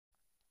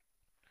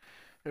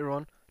Hey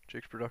everyone,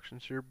 Jake's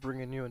Productions here,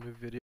 bringing you a new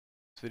video.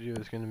 This video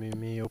is going to be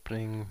me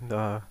opening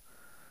the,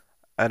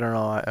 I don't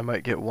know, I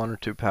might get 1 or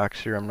 2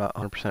 packs here, I'm not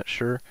 100%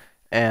 sure.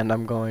 And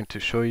I'm going to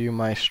show you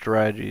my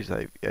strategies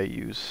I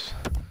use.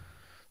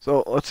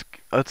 So let's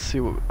see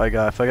what I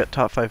got. If I got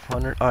top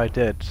 500, oh, I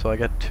did. So I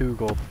got 2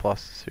 gold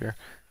pluses here,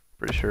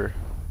 pretty sure.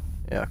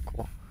 Yeah,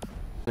 cool.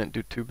 Didn't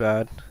do too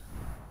bad.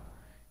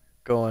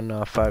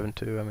 Going 5 and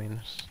 2, I mean,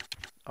 it's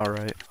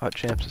alright. Hot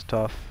champs is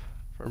tough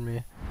for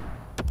me.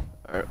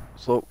 Alright,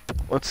 so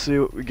let's see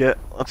what we get.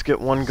 Let's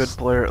get one good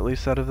player at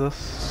least out of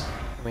this.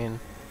 I mean,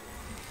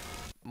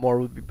 more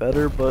would be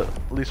better, but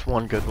at least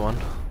one good one.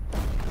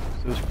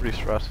 So it was pretty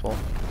stressful.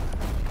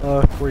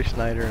 Corey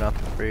Snyder, not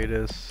the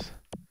greatest.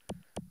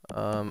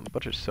 A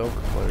bunch of silver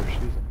players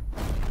using.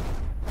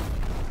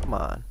 Come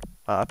on.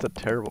 That's a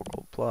terrible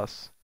gold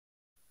plus.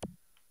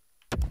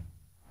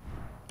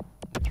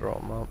 Throw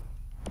them up.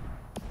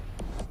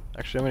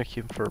 Actually, I'm going to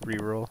keep them for a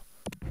reroll.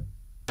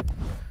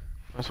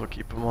 Might as well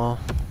keep them all.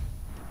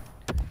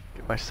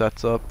 Get my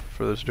sets up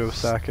for this Joe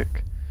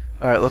Sakic.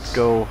 Alright, let's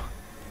go.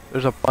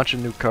 There's a bunch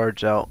of new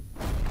cards out.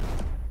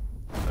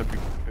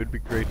 It'd be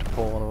great to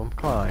pull one of them.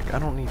 Come on, I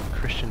don't need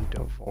Christian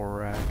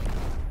Dvorak.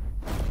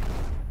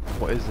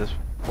 What is this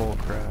bull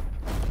crap?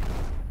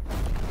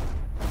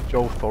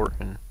 Joe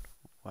Thornton.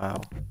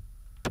 Wow.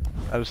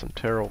 That is some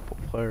terrible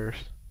players.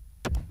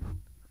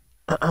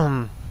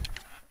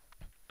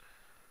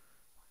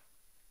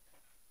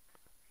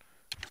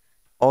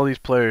 All these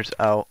players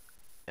out,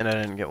 and I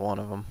didn't get one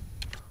of them.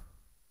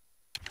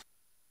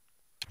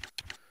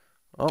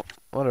 Oh,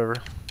 whatever.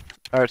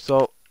 Alright,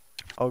 so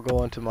I'll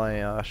go into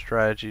my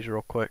strategies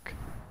real quick.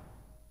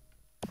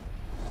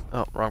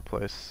 Oh, wrong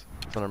place.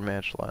 It's under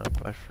managed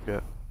lineup, I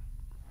forget.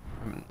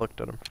 I haven't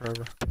looked at them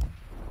forever.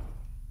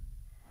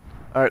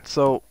 Alright,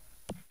 so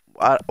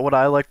what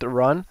I like to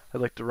run, I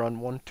like to run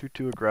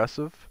 1-2-2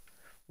 aggressive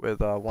with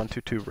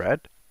 1-2-2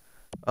 red.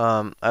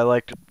 I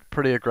like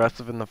pretty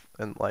aggressive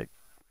like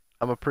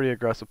I'm a pretty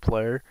aggressive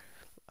player.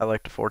 I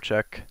like to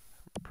forecheck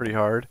pretty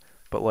hard,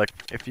 but like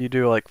if you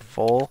do like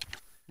full,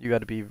 you got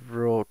to be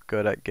real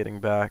good at getting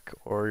back,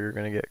 or you're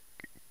gonna get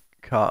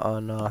caught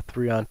on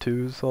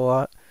 3-on-2s a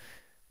lot.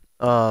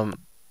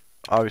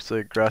 Obviously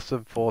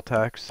aggressive, full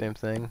attack, same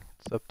thing.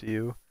 It's up to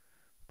you.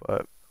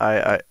 But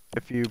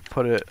if you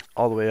put it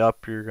all the way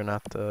up, you're gonna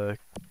have to.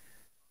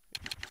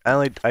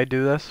 I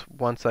do this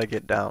once I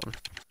get down,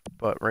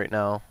 but right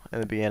now in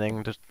the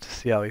beginning, just to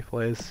see how he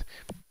plays,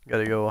 you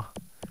gotta go a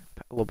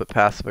little bit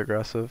passive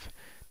aggressive.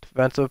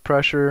 Defensive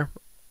pressure,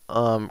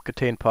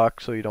 contain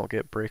puck so you don't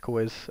get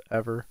breakaways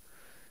ever,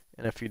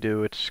 and if you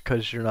do, it's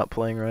because you're not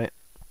playing right.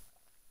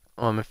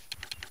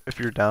 If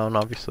you're down,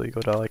 obviously you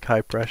go to like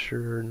high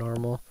pressure or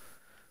normal,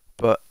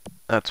 but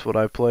that's what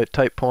I play.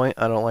 Tight point,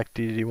 I don't like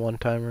DD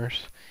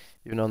one-timers,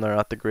 even though they're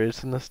not the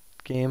greatest in this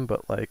game,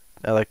 but like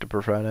I like to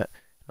prevent it.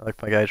 I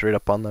like my guys right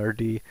up on their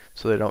D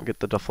so they don't get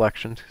the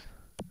deflections.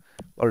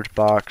 Large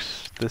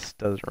box, this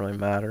doesn't really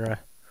matter,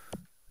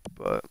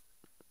 but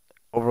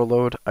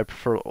overload, I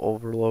prefer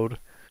overload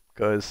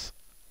because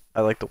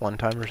I like the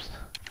one-timers.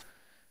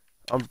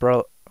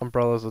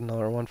 Umbrella's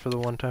another one for the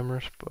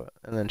one-timers, but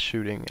and then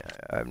shooting,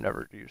 I've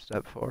never used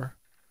that before.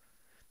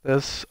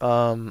 This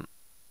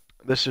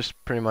just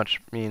pretty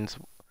much means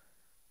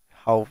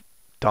how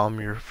dumb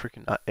your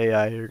freaking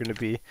AI you're gonna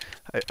be.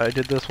 I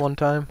did this one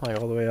time, like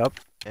all the way up,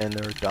 and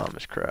they were dumb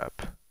as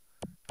crap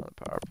on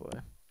the power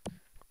play.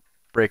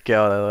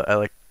 Breakout, I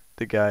like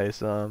the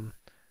guys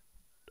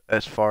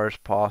as far as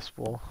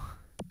possible,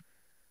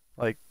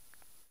 like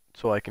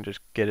so I can just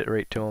get it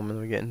right to them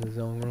and we get in the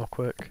zone real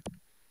quick.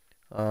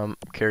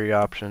 Carry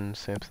option,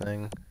 same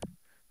thing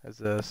as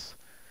this.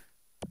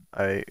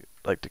 I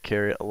like to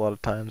carry it a lot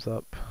of times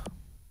up.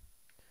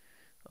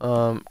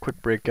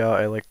 Quick breakout,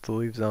 I like to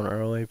leave zone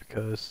early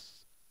because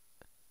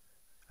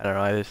I don't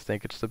know, I just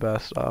think it's the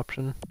best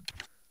option.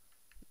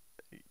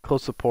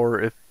 Close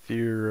support if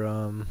you're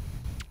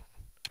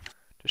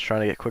just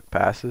trying to get quick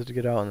passes to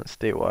get out, and then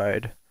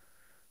statewide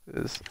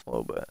is a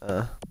little bit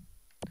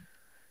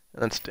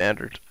and then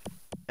standard.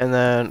 And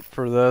then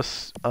for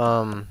this,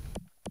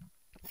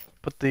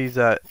 put these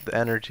at the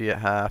energy at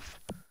half.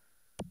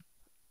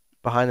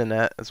 Behind the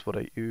net is what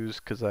I use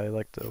because I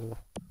like to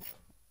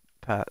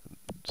I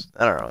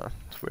don't know,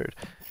 it's weird.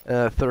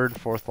 And third,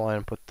 fourth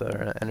line, put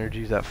the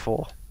energies at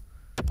full.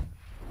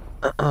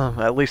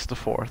 At least the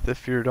fourth.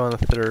 If you're doing the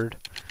third,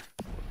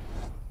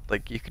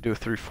 like you could do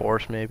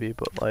 3/4 maybe,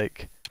 but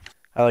like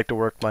I like to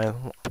work my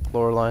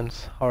lower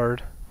lines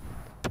hard.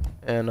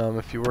 And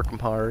if you work them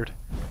hard,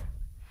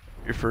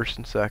 your first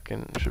and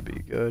second should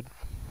be good.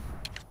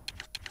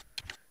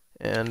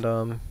 And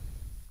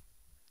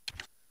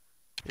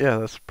yeah,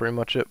 that's pretty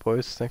much it,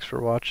 boys. Thanks for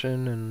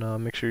watching,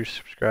 and make sure you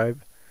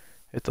subscribe,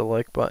 hit the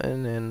like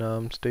button,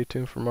 and stay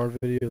tuned for more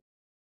videos.